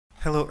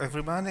Hello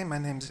everybody, my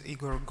name is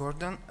Igor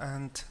Gordon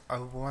and I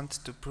want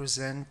to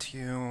present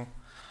you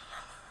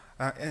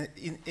an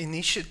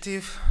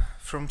initiative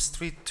from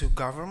street to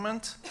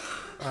government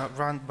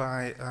run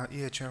by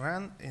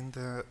HR17 in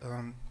the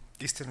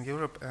Eastern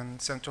Europe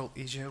and Central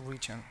Asia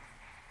region.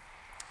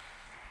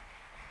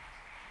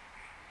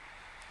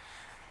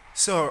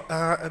 So,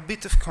 a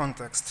bit of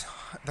context.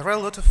 There are a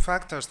lot of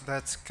factors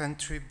that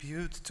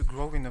contribute to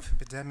growing of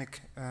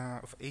epidemic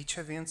of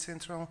HIV in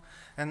Central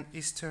and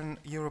Eastern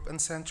Europe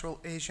and Central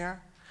Asia.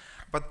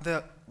 But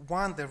the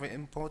one very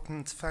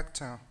important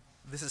factor,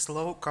 this is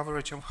low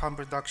coverage of harm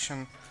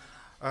reduction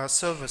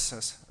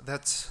services.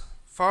 That's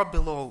far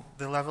below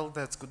the level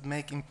that could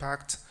make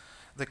impact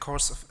the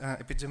course of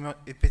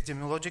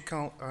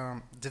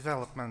epidemiological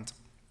development.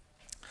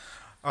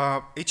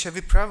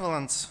 HIV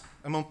prevalence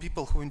among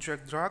people who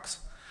inject drugs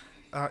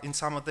in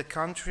some of the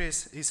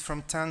countries is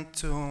from 10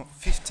 to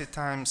 50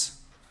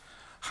 times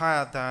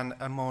higher than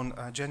among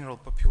general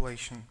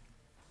population.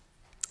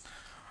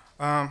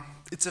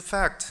 It's a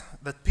fact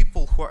that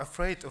people who are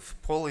afraid of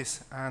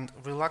police and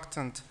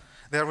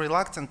they are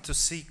reluctant to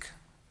seek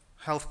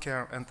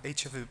healthcare and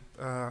HIV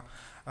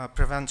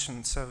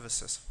prevention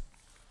services.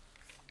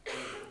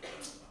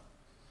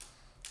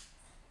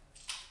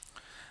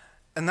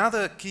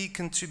 Another key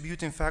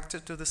contributing factor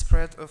to the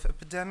spread of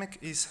epidemic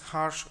is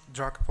harsh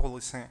drug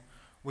policy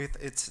with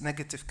its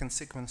negative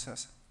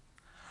consequences.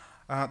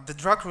 The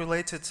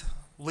drug-related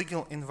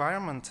legal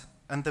environment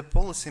and the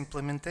policy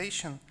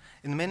implementation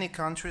in many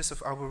countries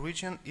of our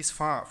region is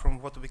far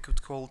from what we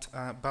could call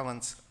a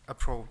balanced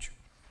approach.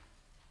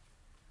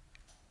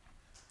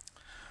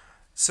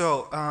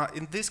 So,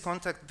 in this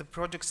context, the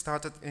project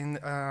started in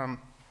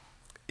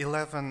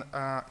 11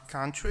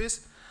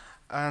 countries,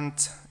 and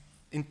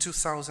in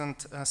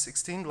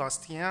 2016,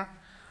 last year,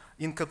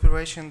 in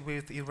cooperation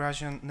with the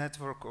Eurasian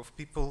network of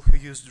people who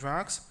use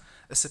drugs,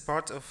 as a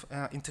part of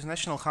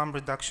International Harm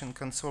Reduction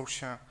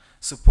Consortia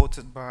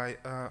supported by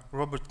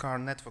Robert Carr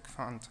Network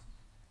Fund.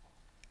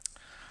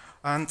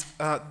 And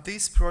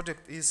this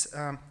project is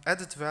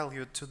added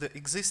value to the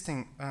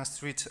existing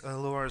street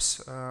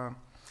lawyers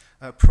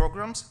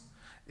programs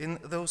in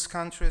those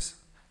countries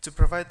to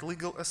provide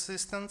legal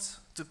assistance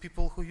to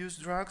people who use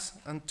drugs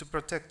and to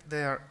protect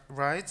their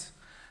rights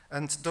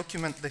and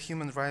document the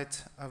human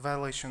rights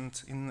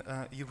violations in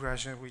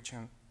Eurasia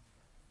region.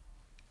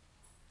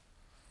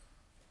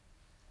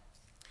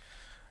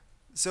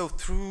 So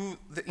through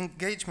the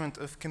engagement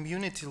of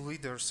community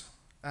leaders,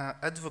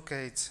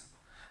 advocates,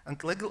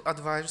 and legal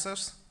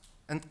advisors,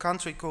 and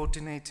country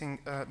coordinating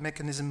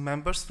mechanism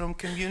members from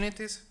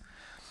communities,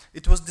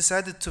 it was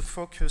decided to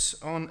focus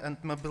on and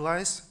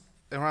mobilize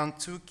around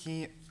two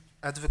key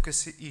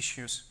advocacy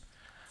issues: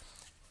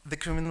 the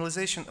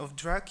criminalization of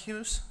drug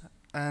use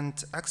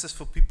and access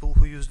for people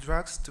who use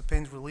drugs to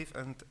pain relief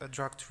and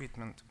drug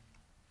treatment.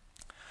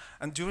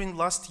 And during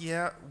last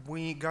year,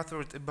 we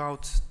gathered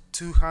about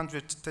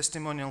 200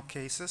 testimonial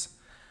cases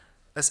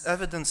as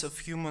evidence of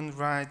human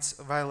rights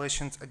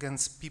violations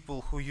against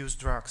people who use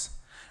drugs.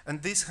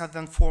 And this had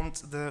then formed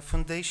the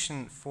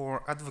foundation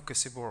for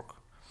advocacy work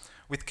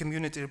with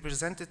community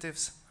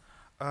representatives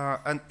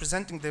and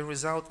presenting the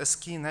result as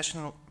key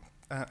national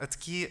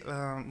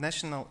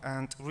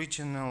and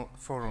regional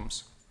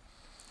forums.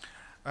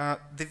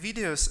 The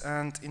videos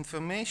and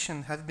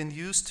information have been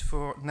used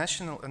for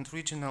national and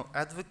regional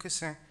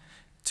advocacy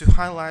to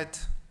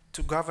highlight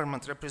to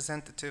government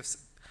representatives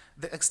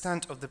the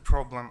extent of the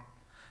problem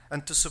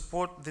and to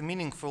support the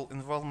meaningful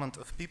involvement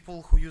of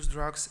people who use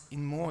drugs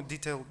in more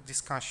detailed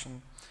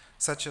discussion,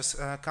 such as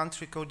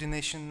country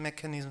coordination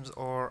mechanisms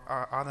or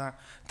other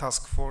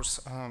task force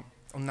on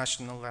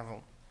national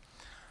level.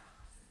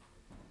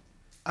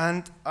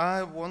 And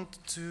I want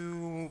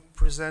to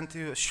present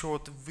you a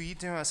short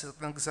video as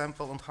an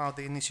example on how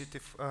the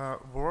initiative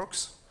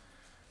works.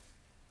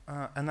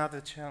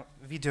 Another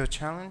video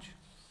challenge.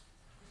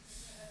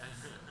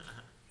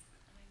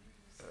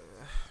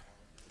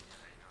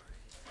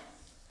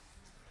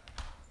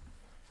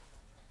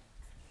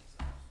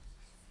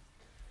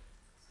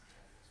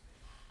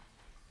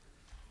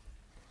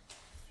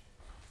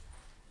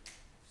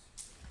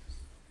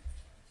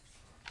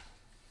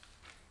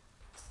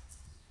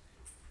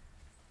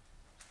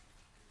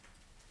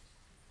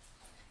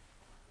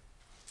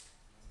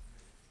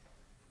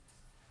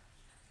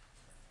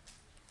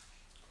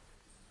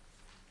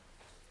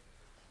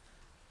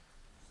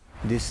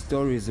 This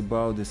story is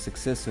about the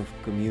success of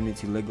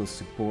community legal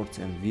support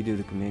and video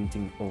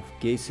documenting of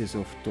cases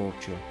of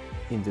torture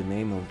in the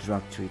name of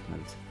drug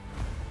treatment.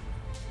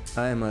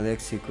 I am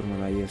Alexei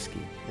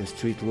Kurmanaevsky, a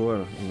street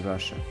lawyer in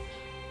Russia.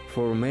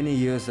 For many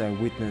years I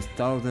witnessed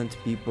thousands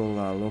of people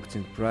are locked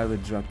in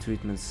private drug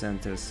treatment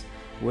centers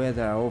where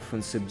they are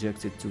often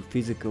subjected to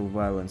physical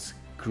violence,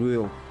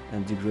 cruel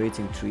and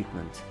degrading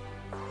treatment.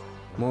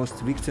 Most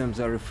victims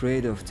are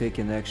afraid of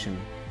taking action,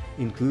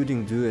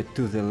 including due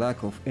to the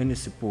lack of any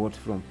support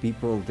from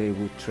people they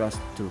would trust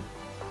to.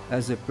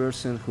 As a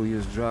person who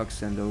used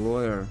drugs and a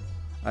lawyer,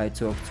 I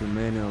talked to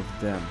many of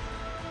them.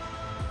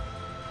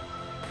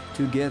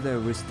 Together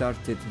we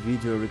started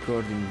video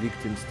recording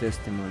victims'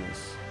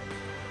 testimonies.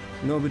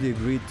 Nobody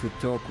agreed to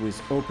talk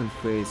with open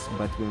face,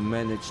 but we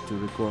managed to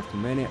record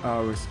many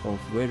hours of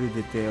very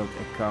detailed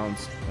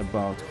accounts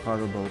about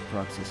horrible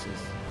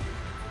practices.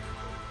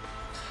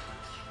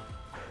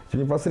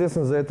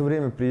 Непосредственно за это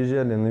время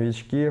приезжали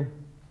новички,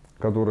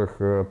 которых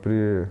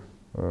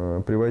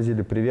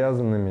привозили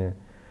привязанными,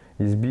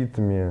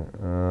 избитыми,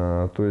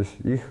 то есть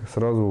их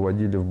сразу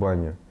уводили в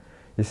баню.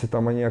 Если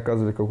там они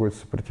оказывали какое-то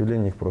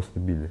сопротивление, их просто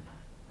били.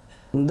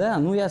 Да,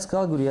 ну я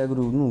сказал,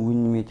 говорю, ну вы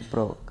не имеете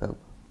права, как бы.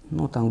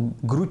 Ну там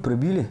грудь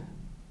пробили,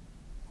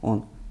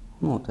 он,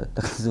 ну это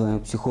так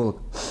называемый психолог.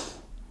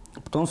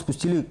 Потом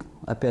спустили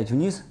опять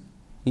вниз,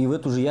 и в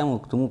эту же яму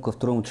ко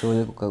второму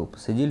человеку как бы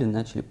посадили,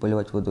 начали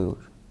поливать водой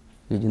уже,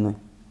 ледяной.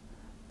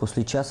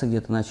 После часа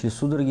где-то начали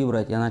судороги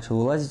брать, я начал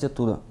вылазить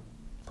оттуда.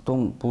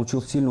 Потом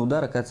получил сильный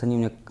удар, оказывается, они у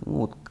меня, ну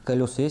вот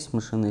колеса есть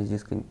машины с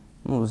дисками,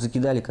 ну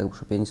закидали как бы,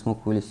 чтобы я не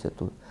смог вылезти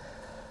оттуда.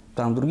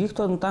 Там других,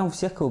 ну там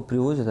всех, кого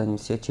привозят, они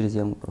все через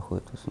яму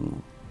проходят в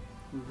основном.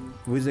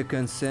 With the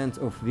consent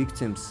of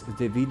victims,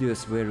 the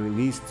videos were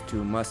released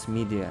to mass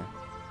media.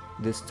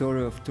 The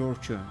story of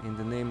torture in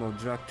the name of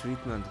drug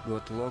treatment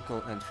got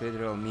local and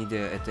federal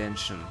media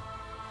attention.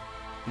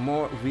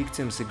 More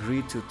victims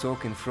agreed to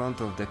talk in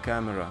front of the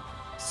camera.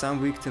 Some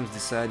victims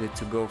decided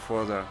to go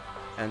further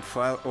and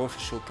file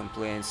official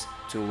complaints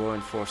to law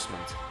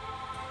enforcement.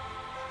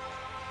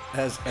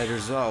 As a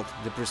result,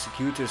 the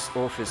prosecutor's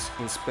office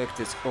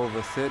inspected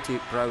over 30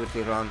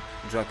 privately run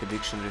drug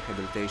addiction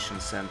rehabilitation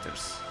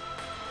centers.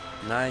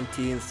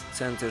 19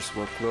 centers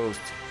were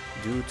closed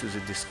due to the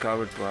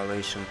discovered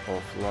violation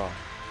of law.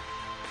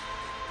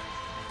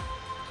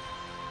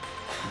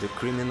 The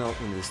criminal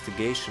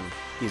investigation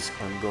is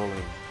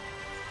ongoing.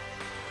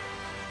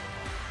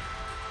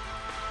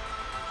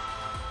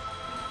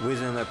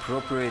 With an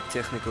appropriate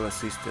technical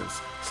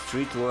assistance,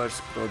 Street Lawyers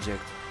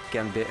Project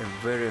can be a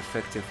very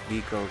effective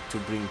vehicle to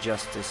bring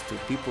justice to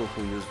people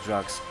who use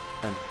drugs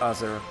and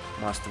other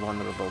most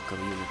vulnerable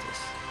communities.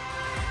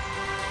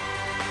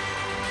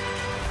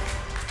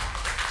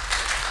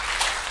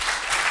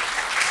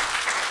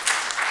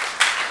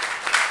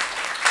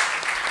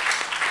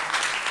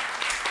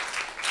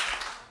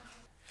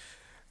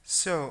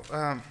 So,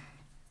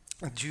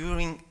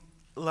 during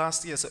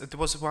last year, so it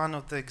was one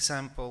of the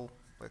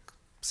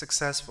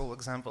successful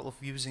example of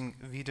using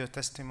video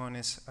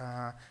testimonies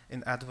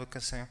in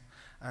advocacy,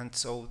 and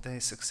so they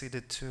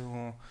succeeded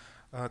to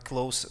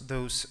close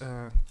those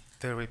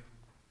very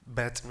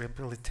bad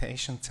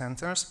rehabilitation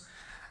centers.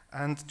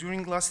 And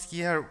during last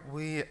year,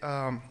 we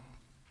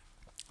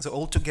so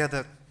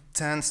altogether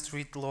 10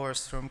 street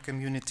lawyers from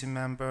communities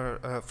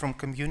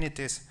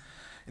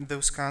in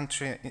those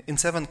countries, in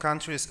 7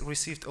 countries,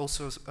 received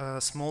also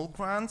small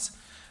grants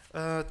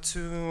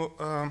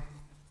to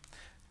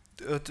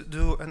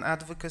do an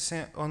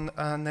advocacy on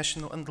a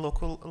national and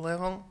local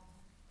level,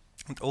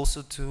 and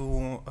also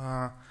to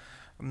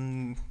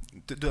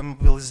do a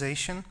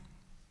mobilization.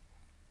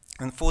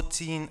 And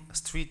 14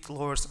 street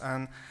lawyers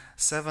and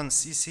 7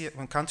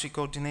 CC, country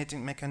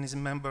coordinating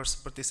mechanism members,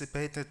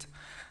 participated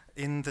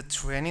in the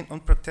training on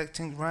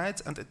protecting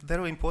rights. And it's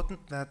very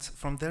important that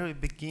from the very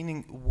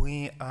beginning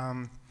we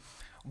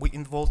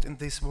involved in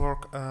this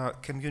work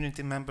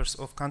community members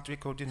of country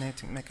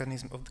coordinating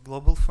mechanism of the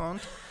Global Fund,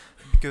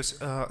 because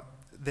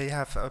they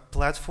have a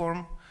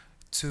platform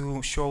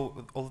to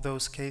show all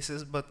those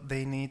cases, but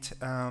they need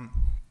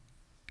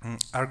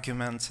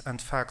arguments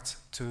and facts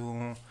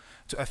to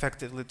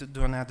effectively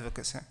do an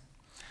advocacy.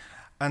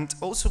 And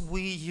also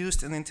we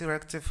used an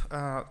interactive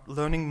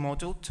learning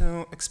model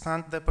to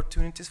expand the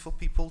opportunities for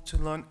people to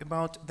learn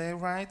about their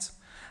rights.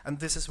 And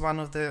this is one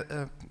of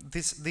the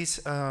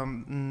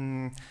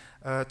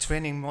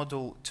training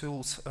model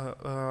tools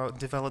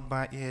developed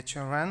by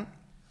HR17.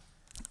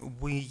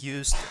 We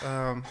used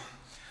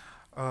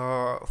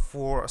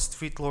for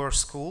street lawyer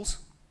schools,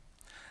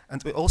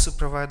 and we also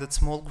provided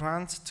small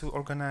grants to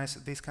organize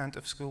these kind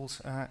of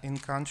schools in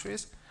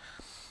countries.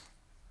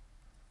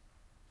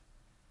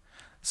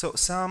 So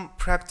some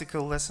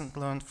practical lessons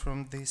learned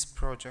from this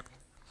project.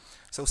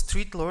 So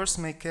street lawyers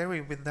may carry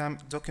with them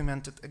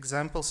documented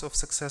examples of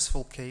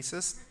successful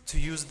cases to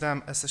use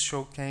them as a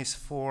showcase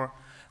for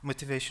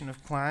motivation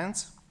of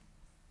clients.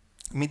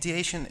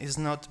 Mediation is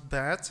not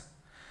bad.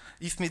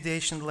 If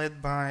mediation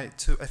led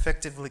to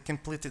effectively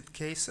completed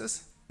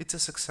cases, it's a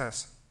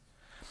success.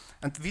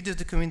 And video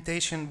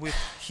documentation with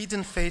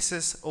hidden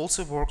faces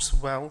also works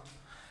well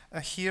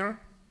here.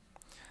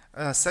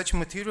 Such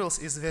materials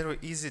is very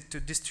easy to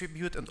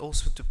distribute and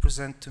also to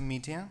present to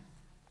media.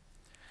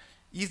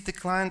 If the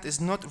client is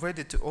not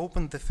ready to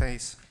open the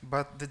face,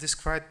 but the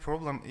described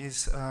problem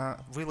is a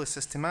really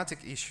systematic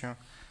issue,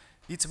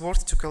 it's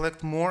worth to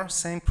collect more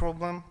same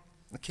problem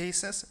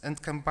cases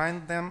and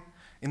combine them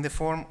in the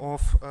form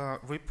of a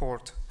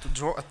report to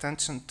draw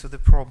attention to the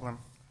problem.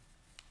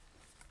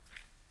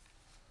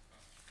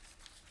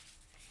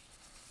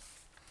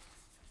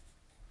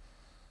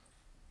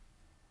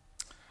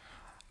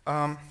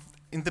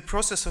 in the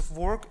process of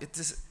work,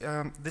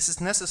 this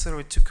is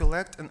necessary to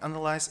collect and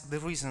analyze the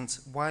reasons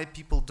why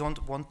people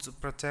don't want to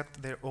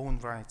protect their own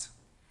rights.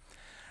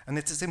 And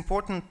it is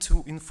important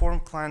to inform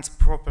clients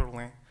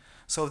properly,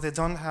 so they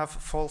don't have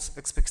false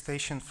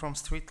expectations from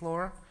street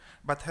law,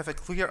 but have a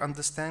clear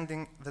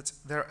understanding that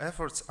their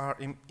efforts are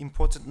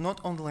important not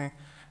only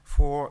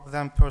for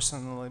them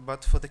personally,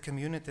 but for the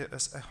community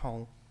as a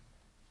whole.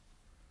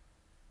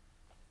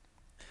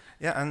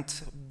 Yeah, and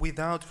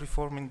without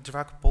reforming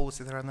drug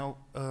policy, there are no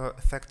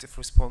effective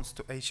response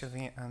to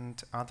HIV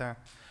and other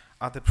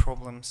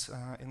problems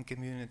in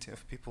community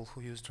of people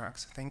who use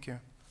drugs. Thank you.